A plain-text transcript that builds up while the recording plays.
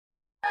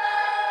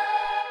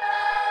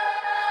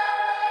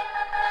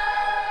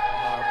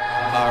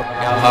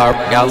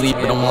Gotta leave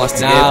it on wants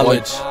to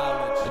knowledge.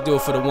 I do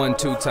it for the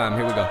 1-2 time.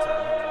 Here we go.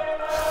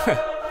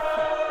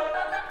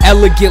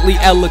 Elegantly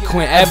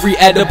eloquent, every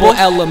edible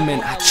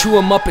element I chew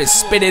them up and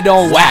spit it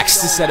on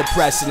wax to set a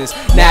precedence.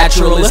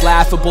 Naturalist,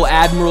 laughable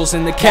admirals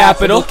in the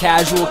capital,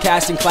 casual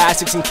casting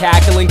classics and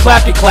cackling,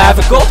 clap your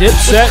clavicle.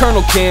 Dipset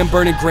Colonel Cam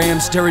burning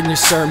grams during your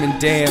sermon,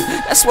 damn.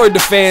 That's word to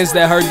fans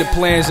that heard the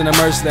plans and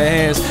immersed their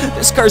hands.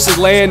 This cursed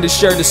land is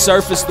sure to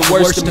surface the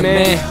worst of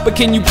man, but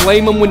can you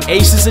blame them when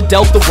aces are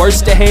dealt the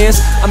worst of hands?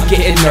 I'm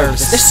getting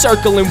nervous, they're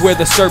circling where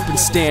the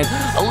serpents stand.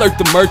 Alert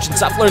the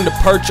merchants, I've learned to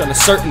perch on a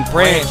certain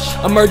branch.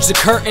 Emerge the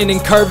curtain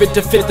and curve it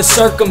to fit the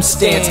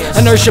circumstance.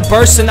 Inertia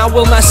bursts and I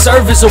will not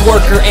serve as a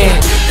worker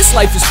ant. This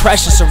life is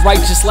precious, a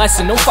righteous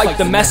lesson. Don't fight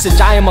the message,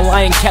 I am a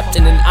lion kept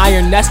in an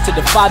iron nest to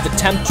defy the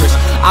temptress.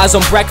 Eyes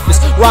on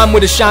breakfast, rhyme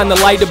with a shine the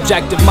light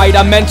objective. Might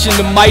I mention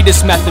the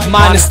Midas method,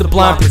 minus the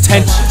blind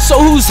pretension.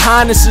 So whose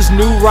highness's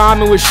new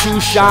rhyming with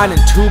shoe shine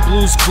and 2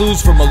 blues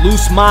clues from a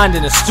loose mind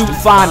and astute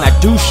find. I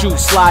do shoot,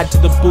 slide to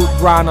the boot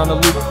grind on a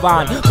loop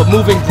vine, but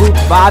moving group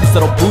vibes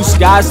that'll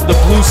boost guys to the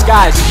blue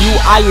skies. You,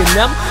 I, and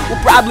them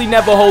will probably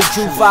never hold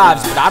true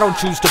vibes, but I don't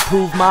choose to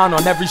prove mine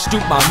on every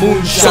stoop my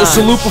moon shines.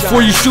 So salute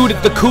before you shoot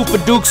at the Cooper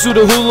Dukes who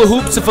the hula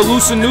hoops. If a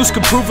loose noose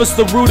could prove us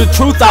the root of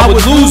truth, I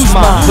would lose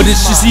mine. But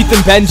it's just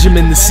Ethan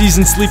Benjamin, the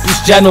seasoned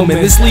sleepless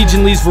gentleman. This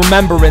legion leaves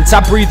remembrance,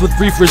 I breathe with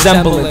brief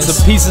resemblance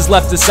of pieces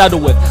left to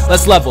settle with.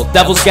 Let's level,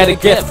 devils get a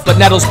gift, but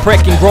nettles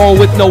prick, and growing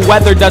with no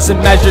weather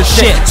doesn't measure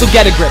shit. So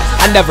get a grip,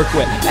 I never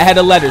quit, ahead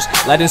of letters,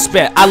 let him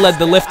spit. I led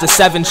the lift of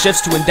 7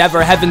 shifts to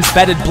endeavor heaven's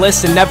bedded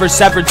bliss, and never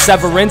severed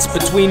severance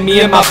between me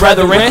and my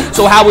brethren.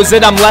 So how is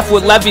it I'm left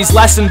with levies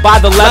lessened by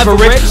the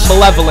leverage?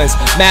 Malevolence,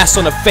 mass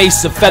on the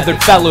face of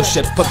feathered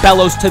fellowships. Put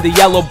bellows to the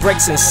yellow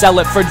bricks and sell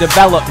it for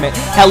development.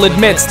 Hell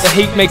admits the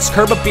hate makes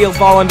curb appeal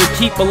fall under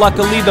keep, but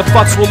luckily the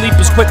fucks will leap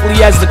as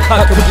quickly as the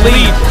cut could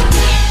bleed.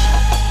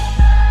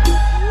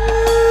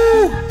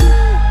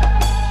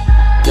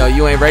 Yo,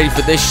 you ain't ready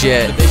for this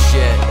shit.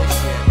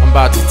 I'm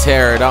about to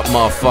tear it up,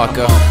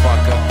 motherfucker.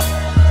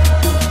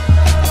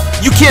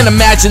 You can't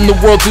imagine the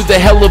world through the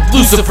hell of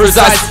Lucifer's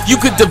eyes. You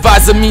could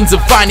devise a means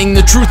of finding the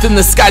truth in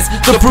the skies.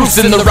 The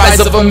proof's in the rise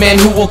of a man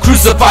who will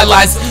crucify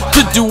lies.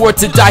 To do or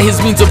to die,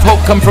 his means of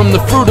hope come from the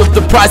fruit of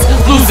the prize.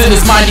 Losing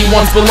his mind, he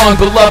once belonged,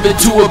 beloved,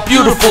 to a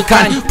beautiful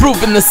kind.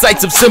 Proving the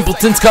sights of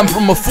simpletons come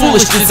from a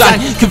foolish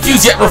design.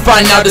 Confused yet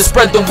refined, now to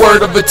spread the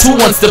word of a two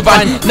once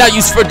divine. Now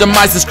used for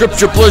demise, the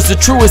scripture blurs the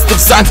truest of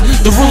signs.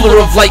 The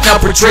ruler of light now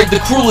portrayed the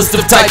cruelest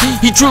of type.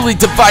 He truly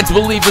divides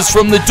believers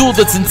from the duel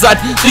that's inside.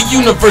 The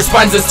universe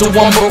finds us to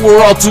one, but we're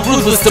all too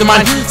ruthless to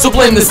mind. So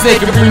blame the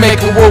snake and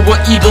remake a world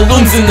where evil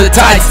looms in the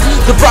tides.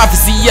 The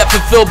prophecy yet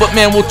fulfilled, but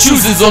man will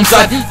choose his own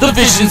side. The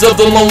visions of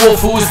the lone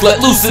wolf who is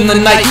let loose in the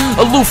night,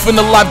 aloof and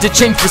alive to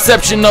change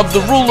perception of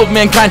the rule of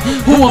mankind.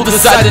 Who will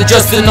decide the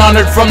just and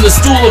honored from the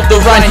stool of the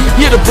Rhine?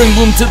 Here to bring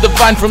bloom to the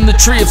vine from the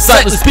tree of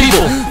sightless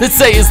people that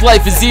say his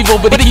life is evil,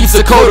 but he keeps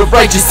a code of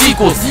righteous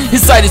equals.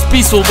 His sight is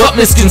peaceful, but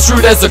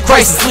misconstrued as a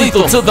crisis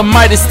lethal. Till the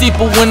might is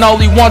steeple when all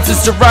he wants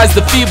is to rise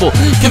the feeble.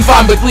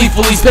 Confined but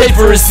gleeful, he's paid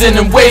for his sin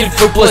and waited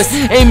for bliss,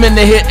 aiming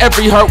to hit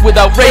every heart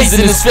without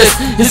raising his fist.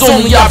 His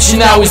only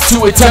option now is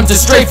to attempt to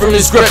stray from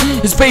his grip.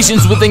 His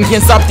patience within can't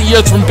stop the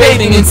earth from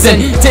bathing in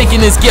sin, taking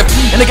his gift,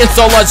 and against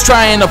all odds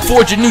trying to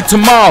forge a new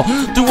tomorrow.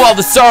 Through all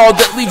the sorrow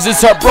that leaves his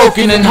heart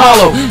broken and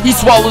hollow, he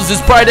swallows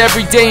his pride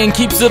every day and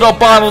keeps it all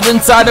bottled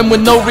inside him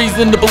with no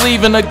reason to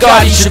believe in a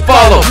God he should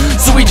follow.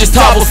 So he just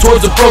hobbles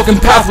towards a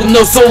broken path with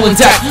no soul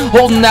intact,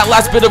 holding that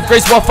last bit of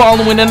grace while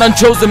following an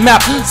unchosen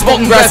map.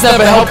 Smoking grass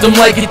never helped him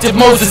like it did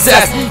Moses'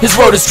 ass. His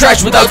road is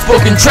trash with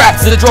outspoken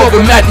traps that drove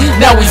him mad.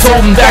 Now he's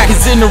holding back his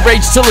inner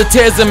rage till it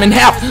tears him in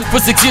half. For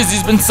 6 years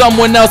he's been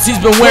someone else,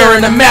 he's been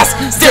wearing a mask,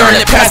 staring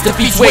at past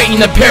defeats, waiting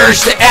to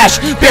perish to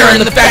ash,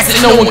 bearing the facts that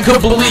no one could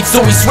believe,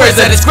 so he swears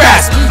at his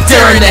grasp,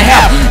 daring to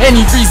have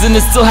any reason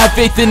to still have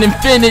faith in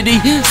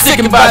infinity,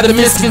 sickened by the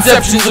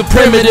misconceptions of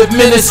primitive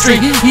ministry.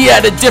 He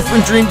had a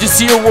different dream, to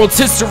see a world's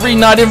history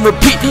not in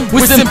repeat,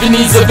 with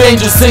symphonies of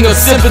angels sing of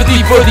sympathy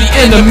for the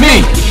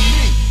enemy.